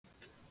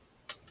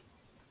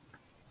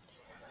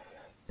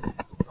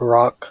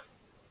Barak,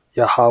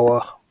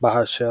 Yahweh,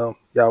 Bahashem,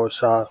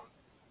 Yahushua.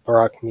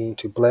 Barak mean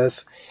to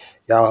bless.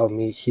 Yahweh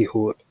mean he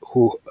who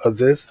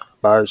assists.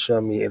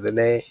 Bahashem mean in the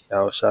name.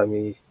 Yahushua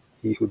mean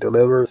he who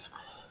delivers.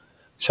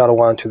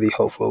 Shalom to the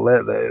hopeful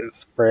let that is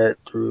spread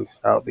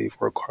throughout the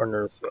four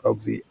corners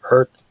of the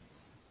earth.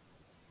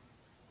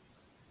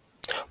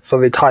 So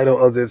the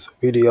title of this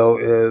video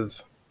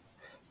is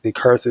The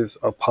Curses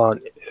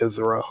Upon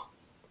Israel.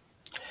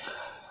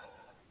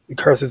 The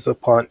curses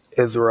upon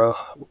Israel,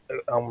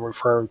 I'm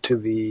referring to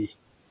the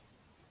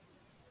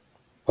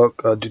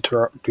book of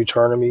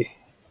Deuteronomy,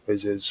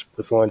 which is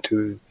pursuant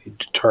to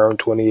Deuteronomy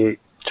 28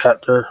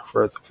 chapter,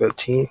 verse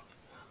 15,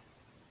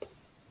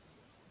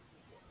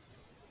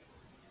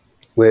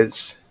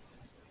 which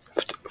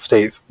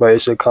states, "But it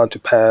shall come to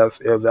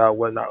pass, if thou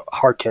wilt not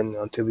hearken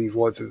unto the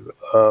voices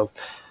of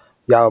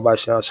Yahweh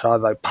shall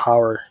thy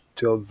power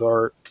to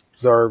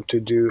observe to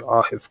do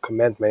all his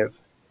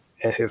commandments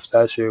and his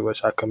statutes,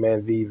 which I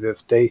command thee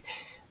this day,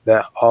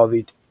 that all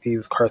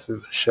these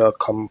curses shall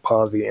come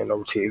upon thee and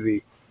overtake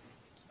thee."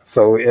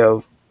 So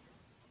if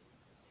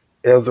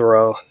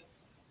Israel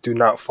do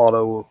not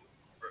follow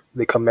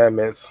the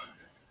commandments,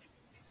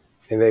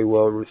 and they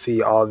will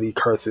receive all the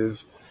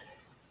curses,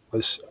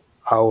 which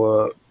I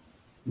will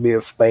be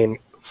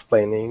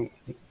explaining.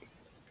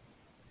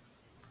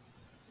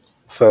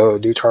 So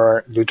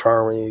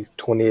Deuteronomy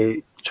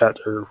 28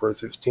 chapter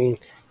verse 16,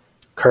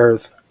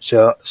 "Cursed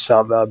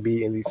shall thou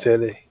be in the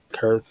city,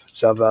 cursed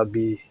shall thou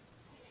be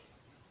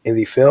in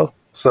the field."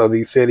 So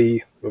the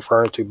city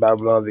referring to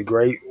Babylon the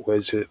Great,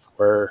 which is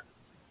where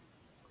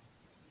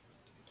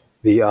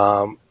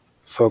the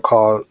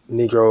so-called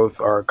Negroes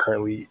are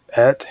currently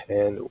at,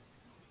 and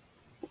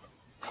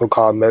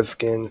so-called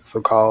Mexican,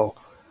 so-called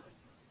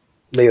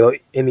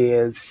Native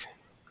Indians,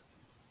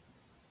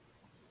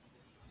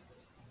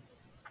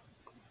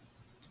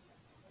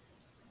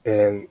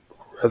 and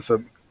rest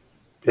of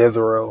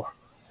Israel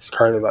is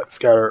currently like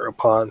scattered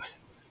upon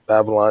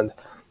Babylon,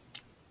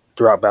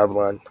 throughout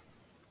Babylon.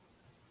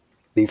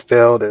 The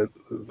field is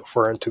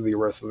referring to the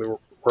rest of the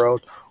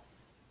world.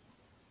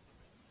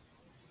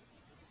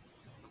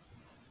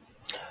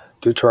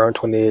 Deuteronomy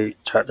 28,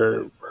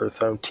 chapter verse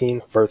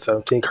 17. Verse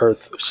 17,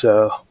 "Cursed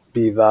shall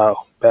be thy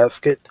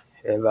basket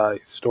and thy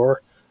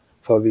store."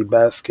 So the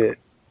basket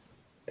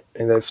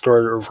and the store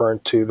is referring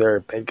to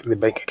the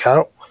bank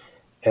account,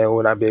 and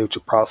will not be able to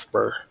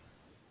prosper.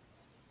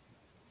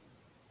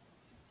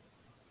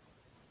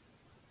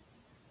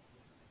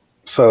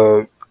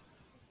 So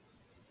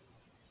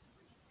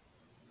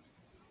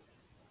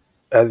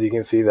as you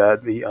can see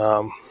that the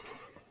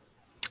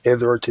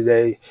Israel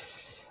today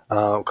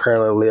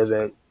currently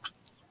living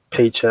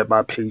paycheck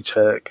by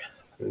paycheck,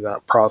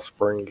 not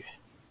prospering.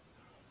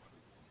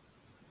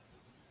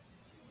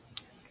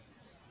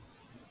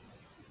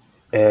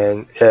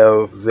 And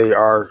if they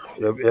are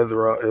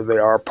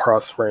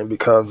prospering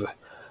because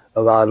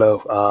a lot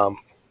of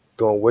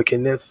doing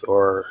wickedness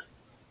or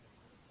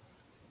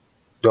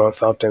doing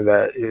something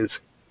that is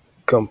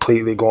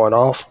completely going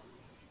off.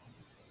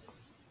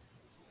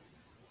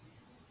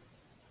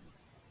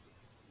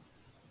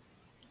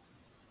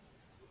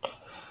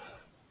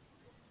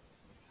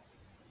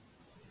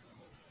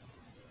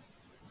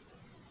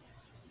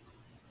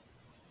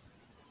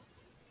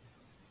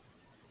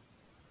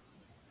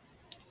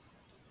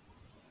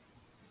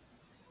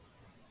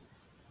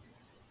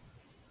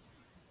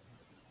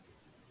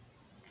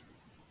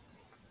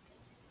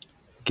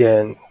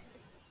 Again,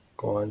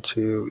 going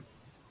to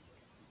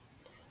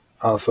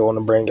also want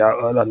to bring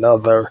out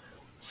another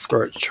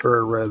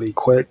scripture really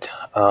quick.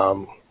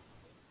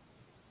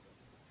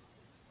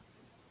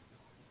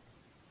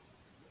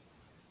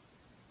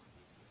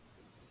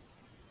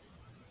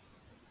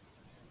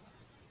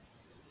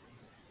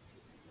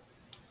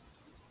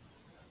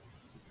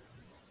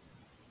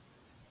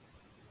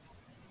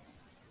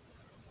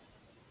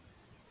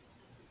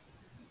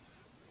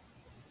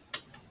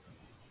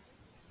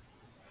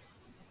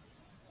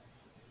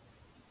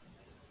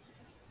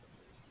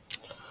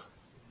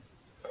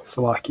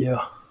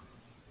 Salakia,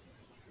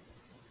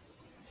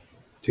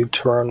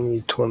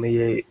 Deuteronomy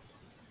 28,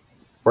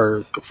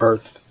 verse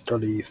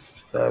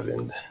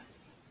 37.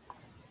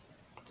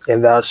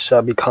 "And thou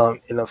shalt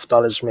become an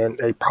astonishment,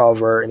 a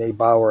proverb, and a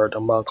byword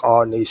among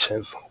all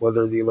nations,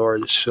 whether the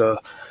Lord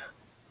shall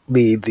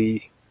lead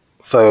thee."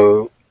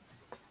 So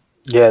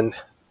again,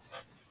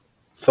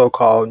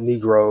 so-called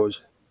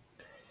Negroes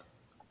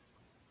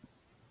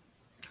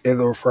is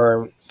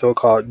referring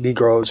so-called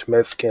Negroes,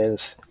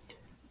 Mexicans,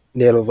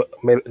 Native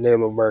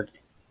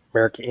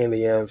American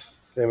Indians,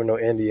 Seminole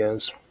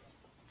Indians,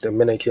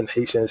 Dominican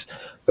Haitians.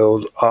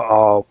 Those are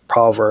all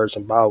proverbs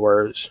and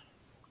bywords.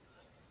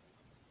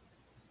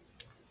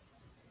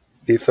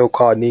 The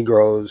so-called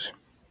Negroes,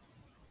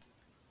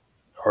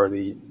 or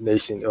the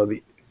nation, or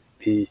the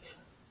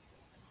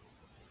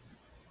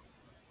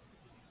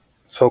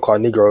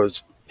so-called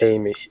Negroes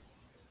name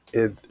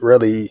is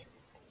really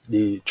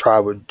the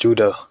tribe of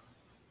Judah,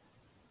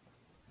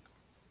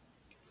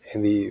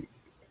 and the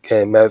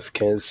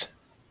Mexicans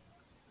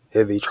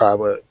is the tribe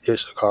of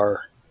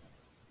Issachar.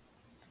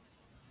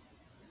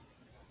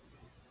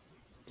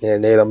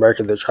 And Native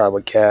American, the tribe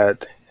of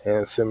Gad,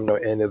 and Seminole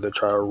Indian, the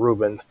tribe of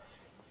Reuben.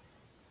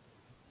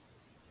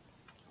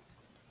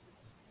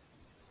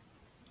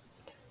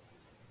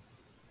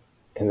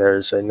 And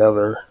there's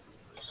another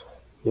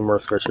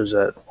numerous scriptures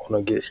that I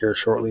want to get here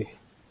shortly.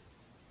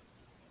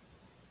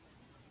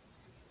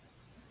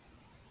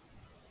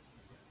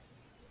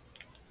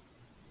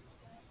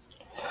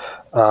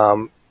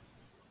 Um,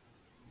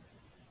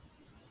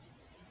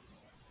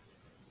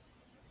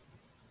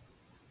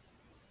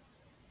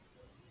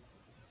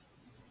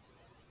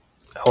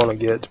 I want to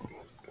get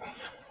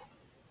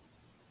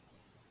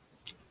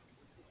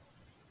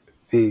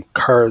the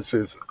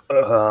curses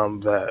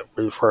that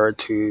refer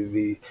to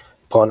the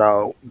upon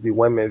out the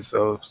women's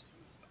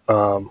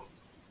um,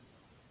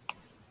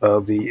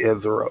 of the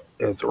Israel.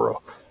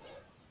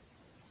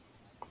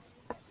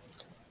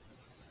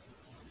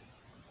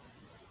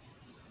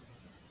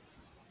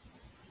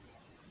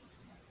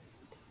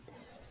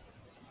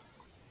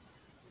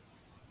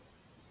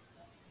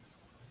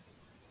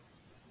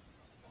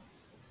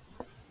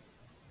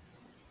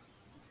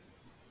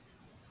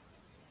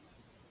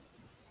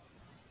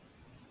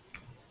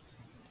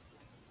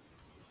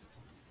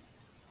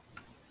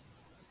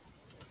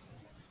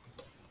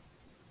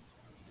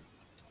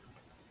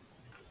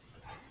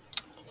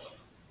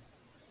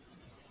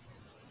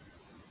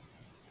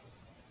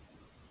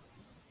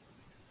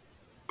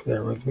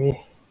 Bear with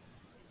me.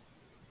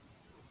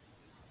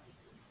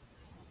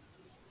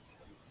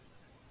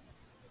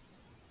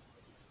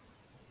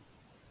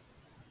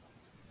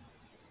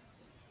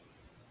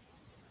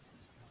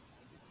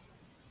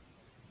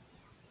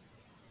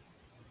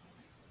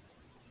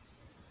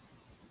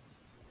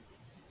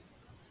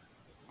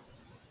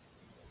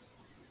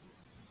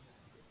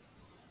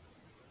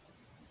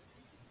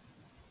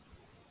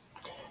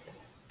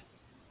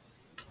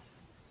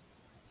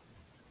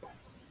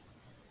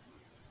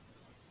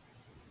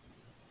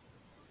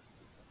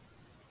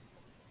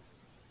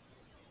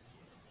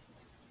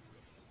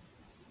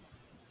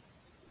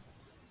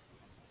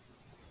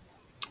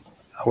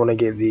 I want to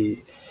get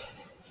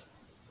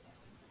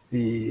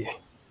the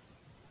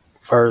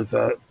verse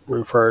that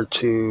refer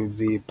to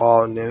the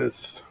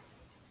baldness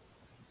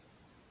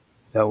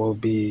that will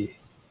be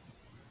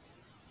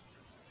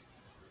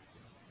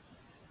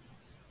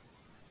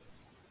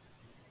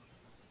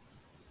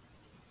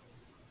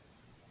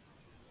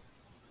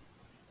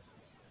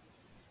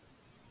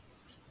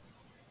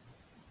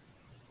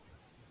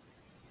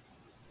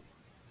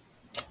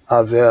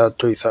Isaiah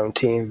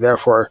 3:17.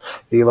 Therefore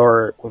the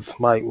Lord will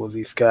smite with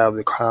the scab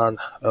the crown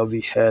of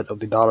the head of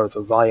the daughters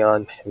of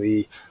Zion,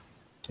 and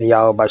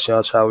Yahweh by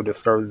Shem shall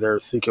disturb their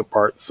secret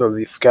part. So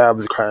the scab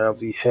is the crown of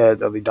the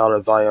head of the daughter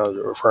of Zion,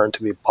 referring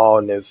to the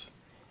baldness.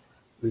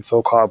 The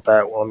so-called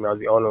black women are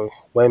the only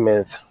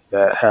women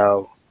that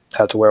have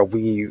to wear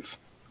weaves,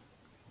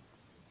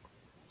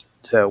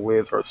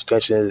 or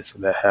extensions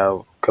that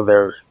have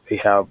because they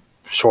have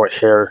short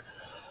hair,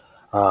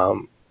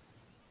 um,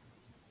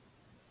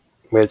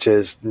 which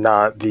is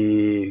not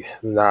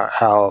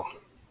how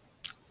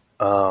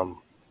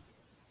um,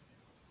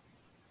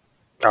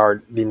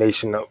 the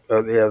nation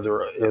of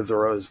Israel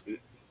is.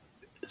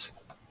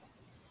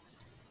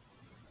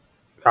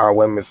 Our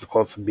women is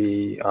supposed to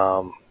be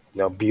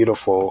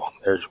beautiful.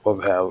 They're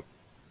supposed to have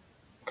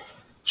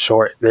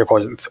short. They're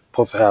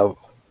supposed to have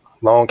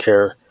long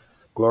hair,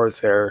 glorious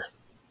hair,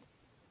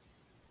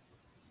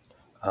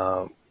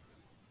 um,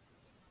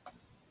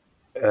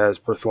 as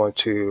pursuant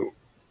to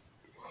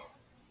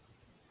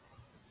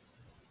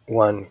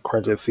 1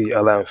 Corinthians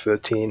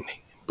 11:15.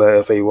 But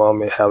if a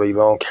woman have a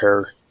long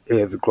hair, it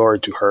is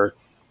glory to her,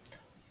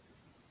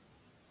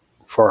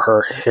 for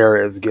her hair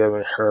is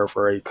given her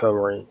for a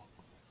covering.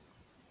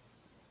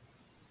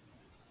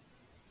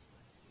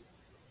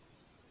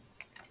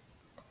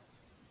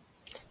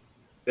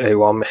 A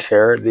woman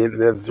hair.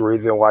 There's the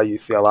reason why you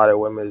see a lot of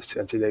women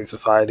in today's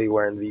society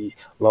wearing the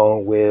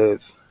long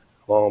wigs,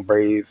 long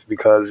braids,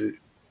 because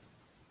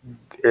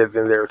it's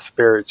in their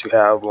spirit to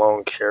have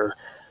long hair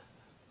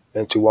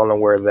and to want to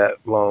wear that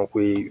long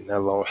wig, that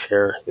long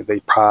hair.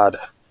 They pride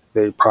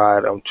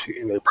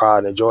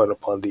and joy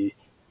upon the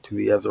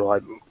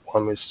Israelite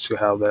women to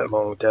have that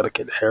long,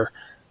 delicate hair.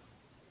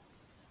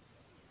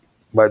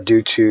 But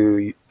due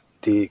to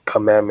the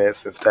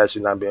commandments and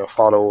statutes not being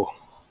followed,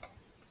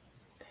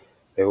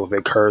 it was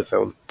a curse that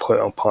was put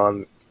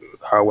upon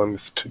our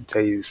women's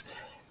today's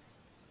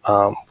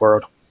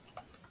world.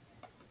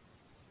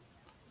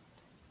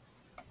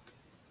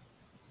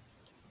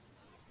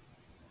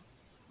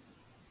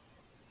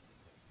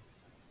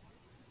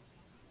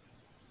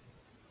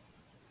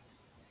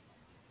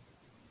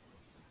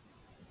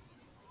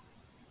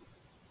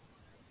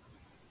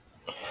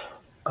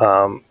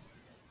 Um,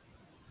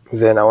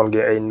 then I want to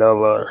get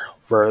another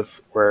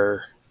verse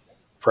where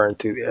referring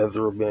to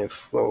Ezra being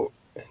sold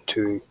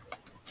into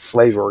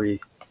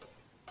slavery.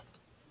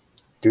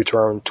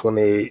 Deuteronomy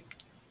 28,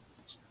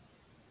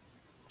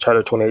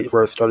 chapter 28,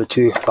 verse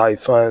 32. Thy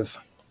sons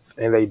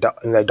and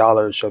thy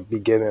daughters shall be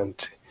given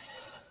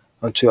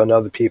unto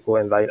another people,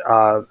 and thine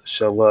eyes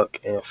shall look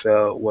and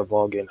fail with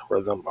longing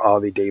for them all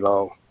the day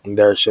long. and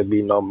there should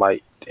be no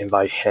might in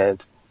thy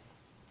hand.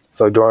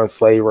 So during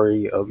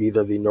slavery of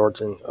either the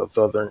northern or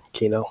southern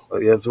kingdom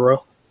of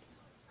Israel,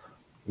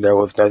 there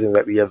was nothing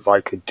that the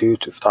Israelites could do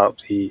to stop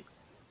the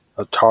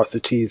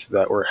atrocities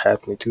that were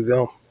happening to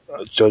them.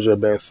 Children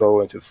being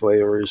sold into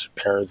slavery,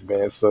 parents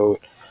being sold,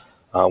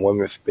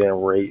 women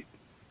being raped.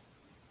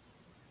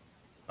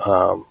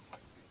 Um,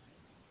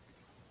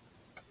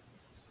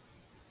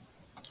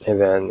 and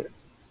then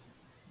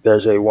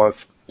there's a one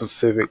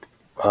specific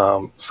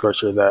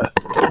scripture that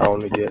I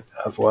want to get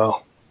as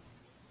well.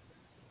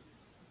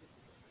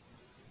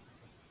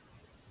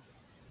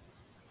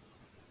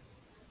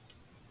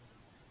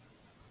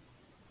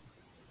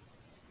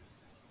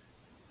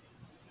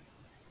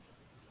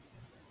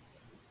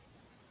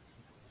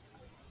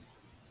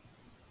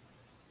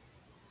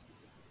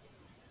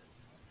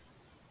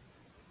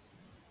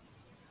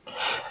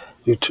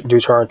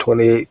 Deuteronomy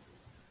 28,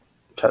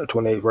 chapter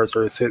 28, verse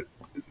 36.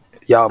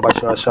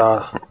 Yahweh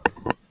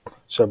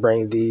shall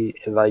bring thee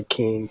and thy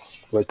king,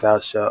 which thou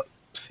shalt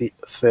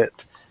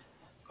set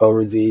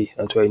over thee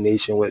unto a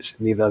nation which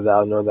neither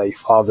thou nor thy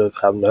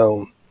fathers have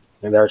known,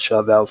 and there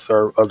shalt thou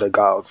serve other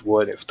gods,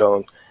 wood and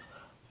stone.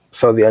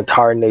 So the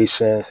entire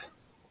nation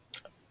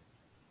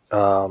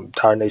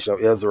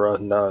of Israel,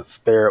 none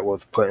spared,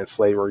 was put in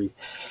slavery,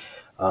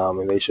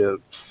 and they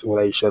should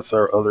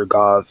serve other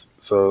gods.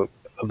 So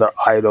other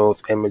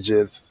idols,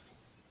 images,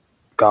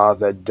 gods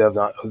that does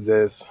not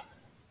exist.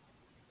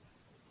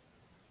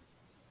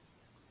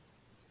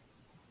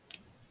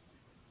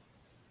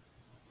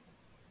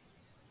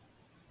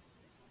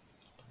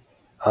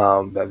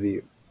 That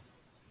the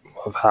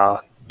Most High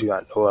do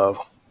not know of.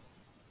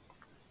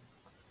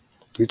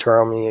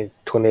 Deuteronomy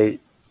 28,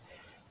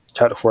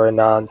 chapter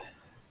 49.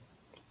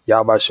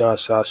 Yahweh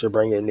shall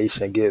bring a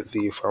nation against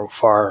thee from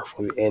far,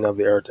 from the end of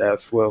the earth,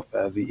 as swift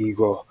as the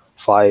eagle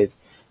flieth,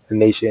 a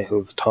nation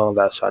whose tongue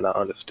thou shalt not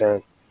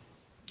understand.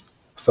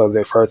 So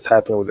the first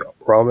happened with the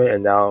Roman,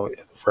 and now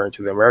it's referring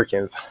to the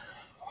Americans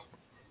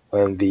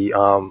when the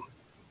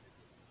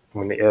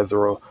when the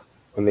Israel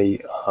when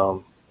the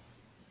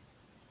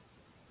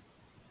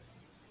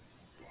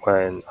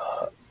when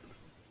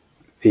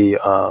the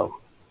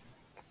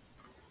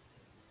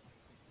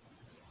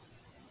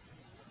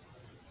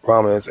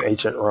Romans,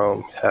 ancient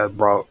Rome, had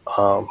brought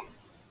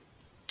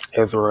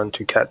Israel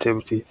into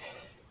captivity.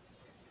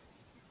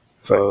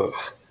 So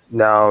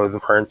now it's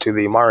referring to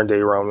the modern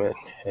day Roman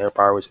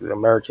Empire, which is the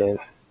American,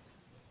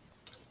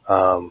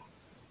 um,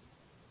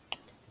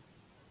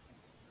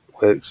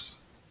 which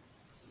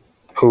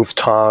whose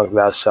tongue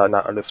thou shalt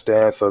not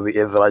understand. So the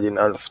Israelites didn't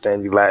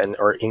understand the Latin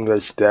or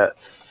English that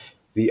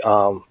the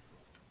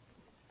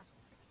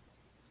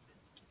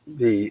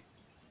the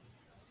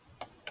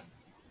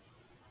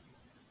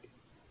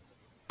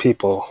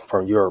people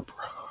from Europe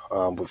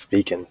was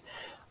speaking.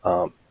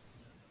 Um,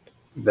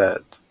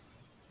 that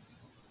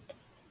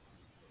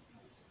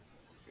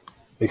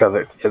because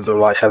the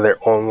Israelites have their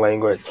own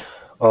language,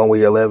 own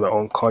way of living,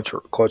 own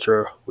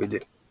culture, we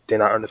did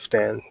not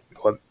understand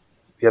what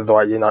the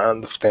Israelites did not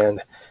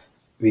understand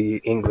the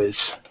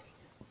English.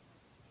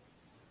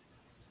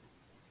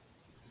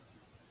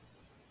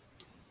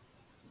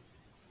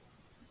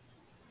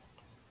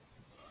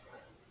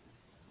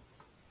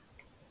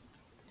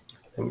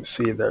 Let me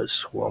see.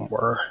 There's one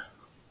more.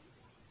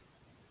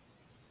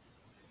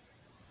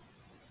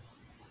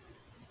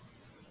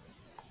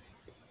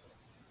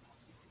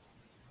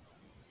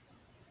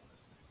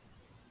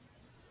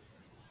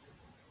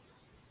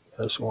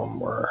 There's one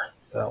more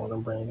that I want to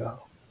bring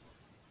up.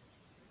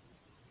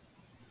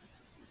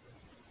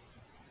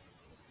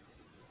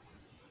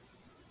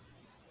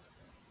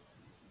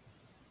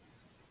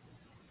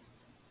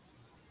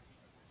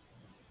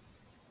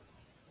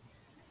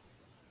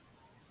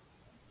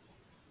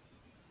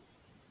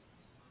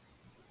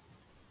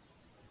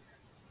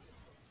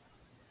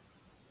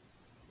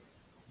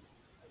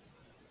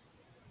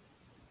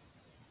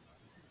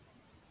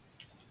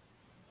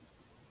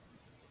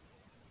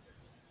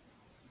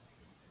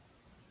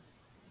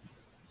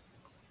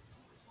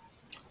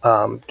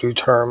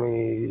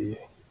 Deuteronomy,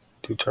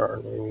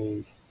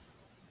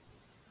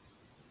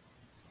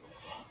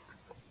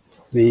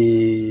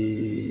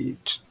 the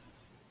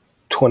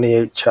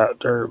 28th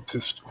chapter,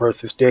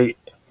 verse 8.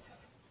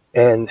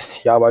 And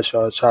Yahweh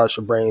shall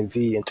bring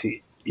thee into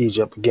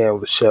Egypt again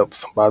with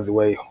ships, by the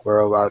way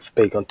whereof I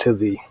spake unto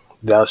thee.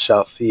 Thou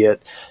shalt see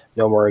it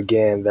no more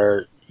again.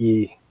 There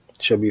ye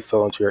shall be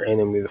sold unto your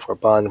enemies for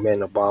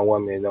bondman or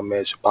bondwoman, and no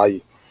man shall buy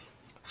you.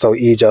 So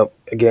Egypt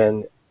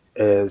again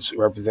is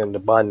representing the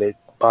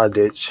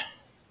bondage,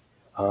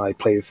 a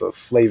place of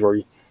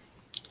slavery.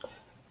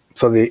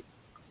 So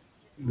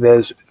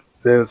this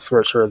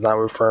scripture is not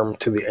referring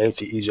to the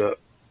ancient Egypt,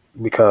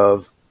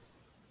 because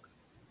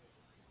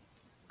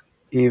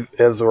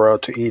Israel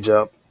to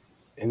Egypt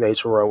in the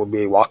ancient world would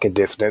be a walking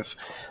distance,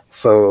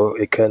 so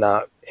it could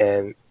not.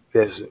 And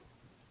it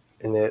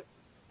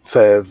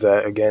says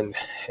that again,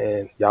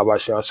 and Yahweh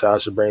shall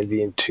bring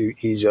thee into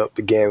Egypt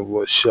again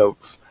with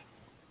ships.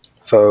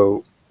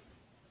 So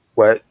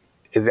what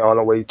is the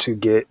only way to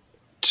get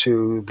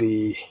to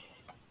the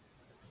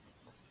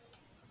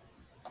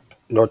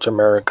North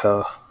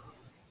America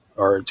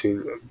or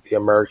to the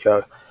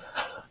America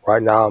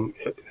right now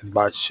is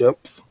by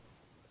ships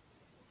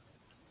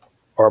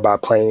or by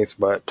planes,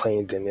 but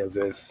planes didn't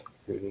exist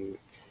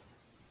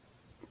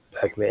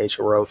back in the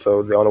ancient world.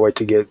 So the only way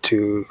to get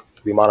to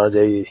the modern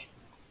day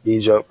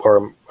Egypt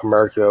or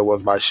America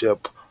was by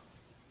ship.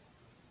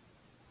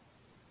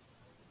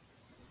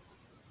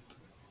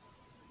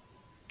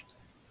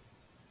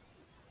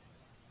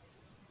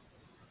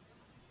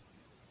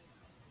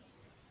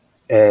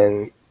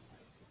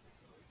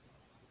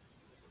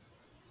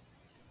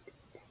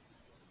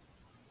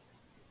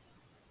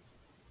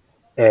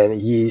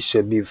 And ye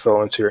should be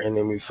sold unto your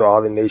enemies. So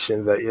all the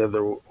nations that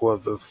Israel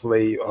was a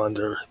slave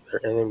under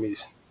their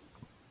enemies.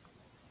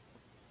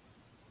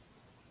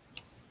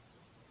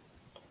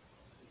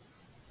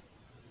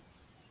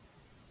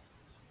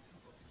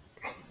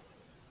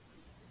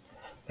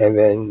 And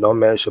then no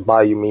man should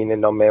buy you, meaning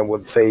no man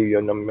would save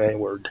you, no man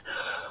would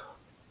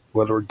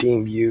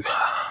redeem you.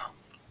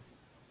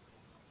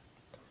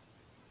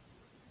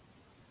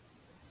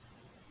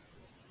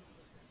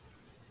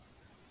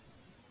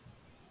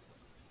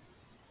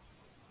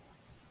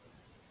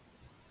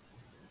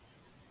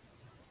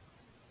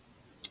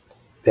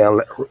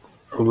 Then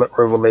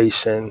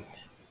Revelation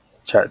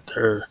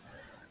chapter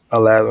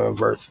 11,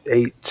 verse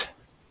 8.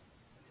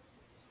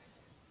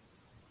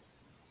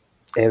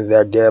 And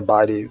their dead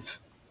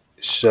bodies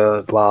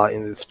should lie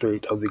in the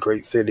street of the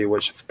great city,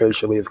 which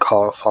spiritually is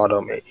called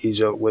Sodom and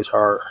Egypt, which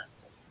are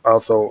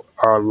also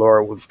our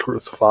Lord was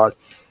crucified.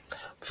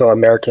 So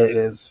America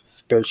is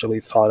spiritually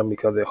Sodom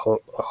because it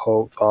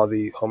holds all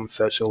the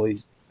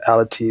homosexuality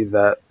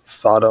that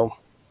Sodom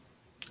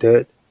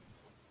did,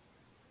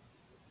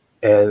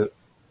 and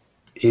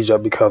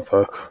Egypt because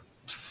of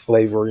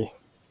slavery.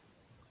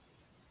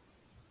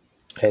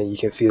 And you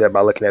can see that by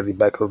looking at the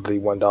back of the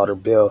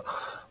 $1 bill.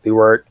 The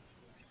word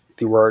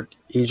the word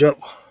Egypt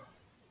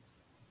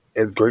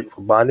is Greek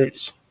for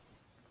bondage,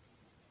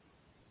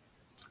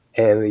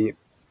 and the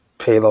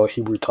Paleo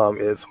Hebrew term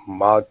is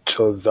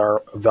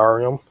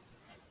Malchazarium.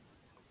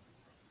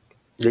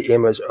 The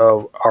image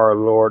of our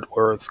Lord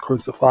was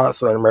crucified.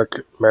 So in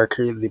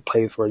Mercury, the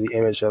place where the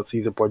image of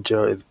Caesar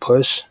Borgia is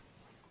pushed,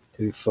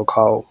 is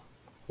so-called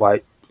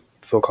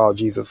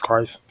Jesus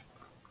Christ.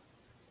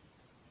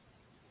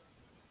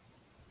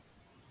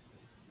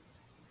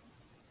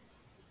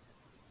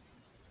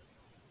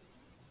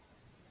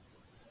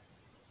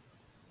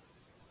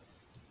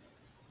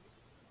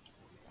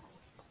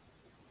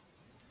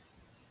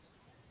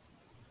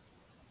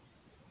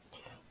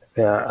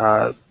 Yeah,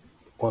 I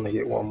want to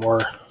get one more.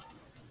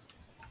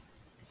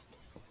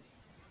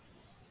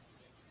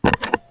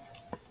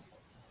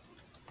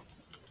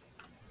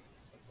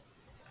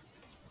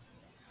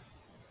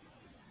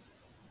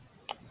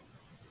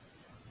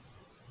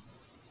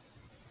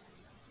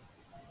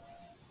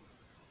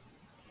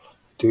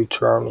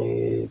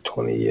 Deuteronomy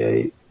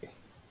 28,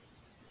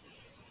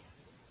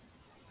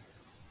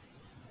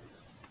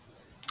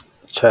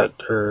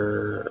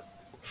 chapter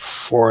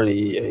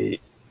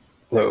 48.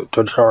 No,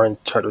 Deuteronomy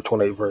chapter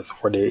 28, verse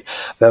 48.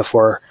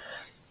 Therefore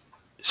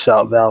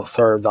shalt thou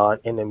serve thine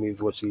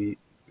enemies, which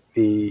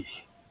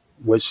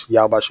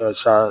Yahweh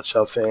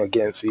shall send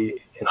against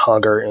thee in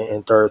hunger and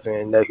in thirst and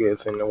in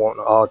nakedness and in want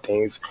of all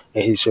things,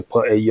 and he shall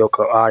put a yoke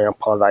of iron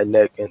upon thy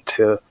neck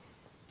until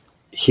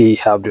he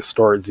have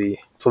destroyed thee.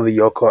 So the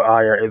yoke of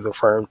iron is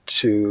referring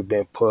to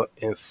being put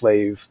in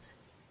slaves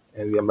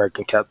in the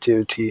American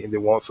captivity and the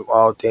wants of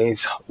all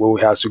things.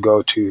 We have to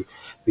go to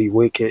the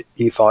wicked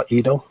Esau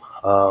Edom,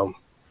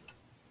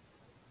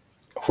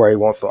 for he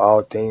wants of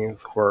all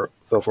things, for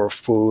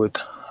food,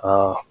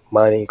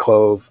 money,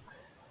 clothes,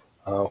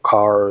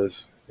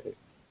 cars,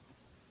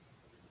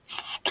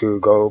 to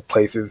go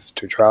places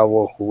to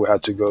travel. We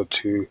have to go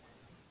to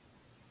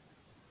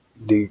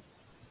the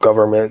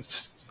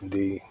governments,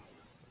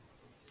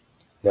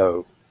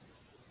 no,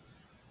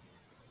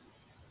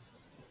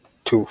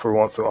 to for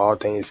once of all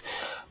things.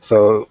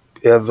 So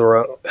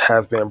Israel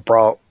has been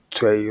brought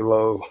to a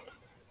low,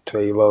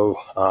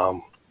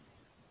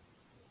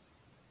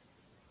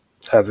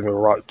 has been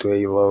brought to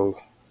a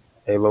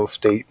low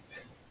state.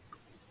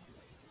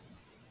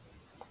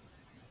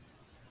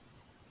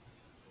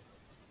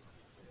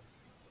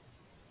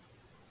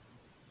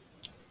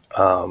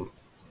 Um,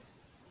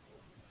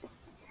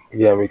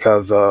 Again,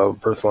 because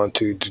verse 1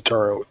 to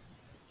Deuteronomy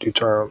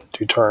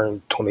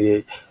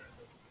 28,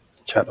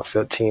 chapter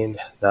 15,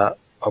 not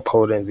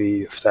upholding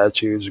the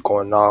statutes,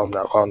 going off,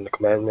 not following the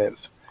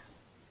commandments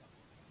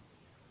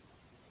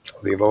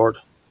of the Lord.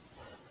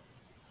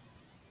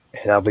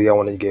 And I believe I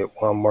want to get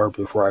one more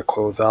before I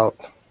close out.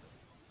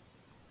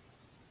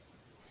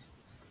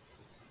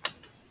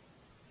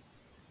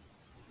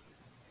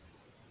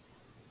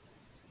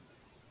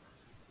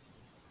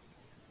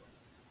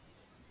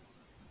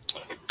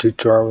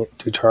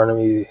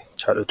 Deuteronomy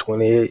chapter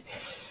 28,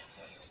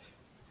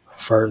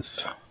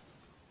 verse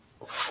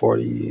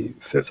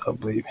 46, I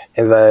believe.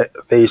 And that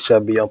they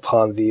shall be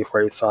upon thee for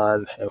a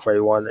sign and for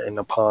a wonder, and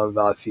upon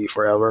thy seed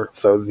forever.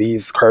 So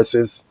these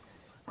curses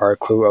or a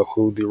clue of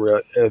who the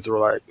real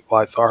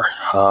Israelites are.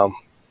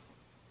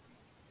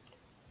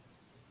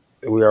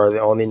 We are the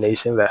only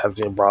nation that has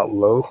been brought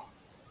low,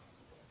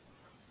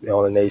 the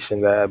only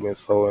nation that has been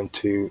sold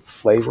into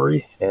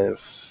slavery and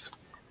is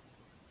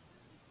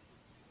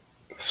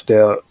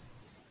still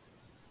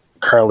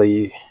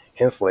currently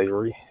in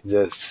slavery,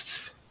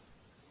 just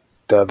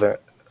doesn't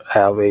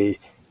have a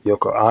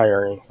yoke of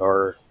iron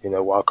or,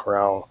 walk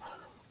around,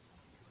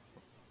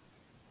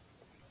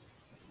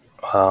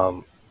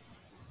 um,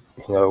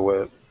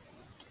 with,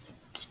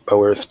 but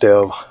we're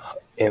still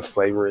in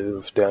slavery,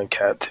 we're still in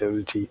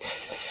captivity.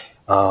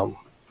 Um,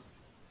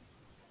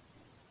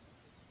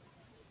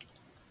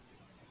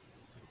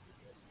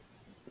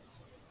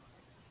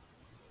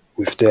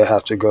 we still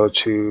have to go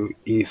to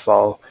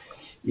Esau,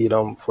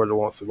 Edom for the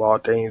once of all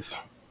things.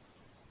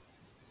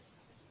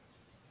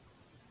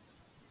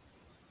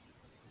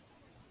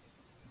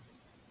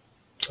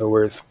 So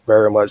we're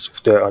very much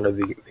still under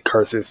the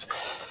curses.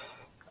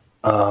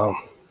 Um,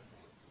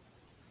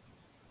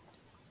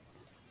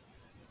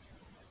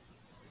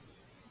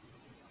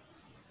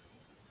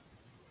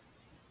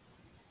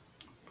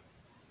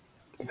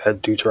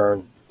 that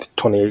Deuteronomy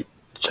 28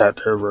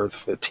 chapter verse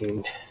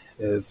 15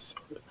 is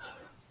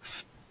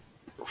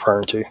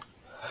referring to.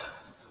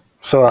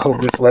 So I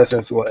hope this lesson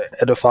is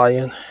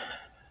edifying.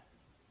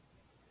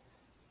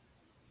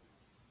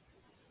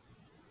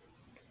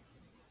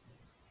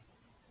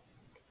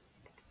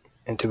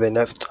 Until the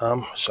next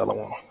time,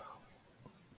 shalom.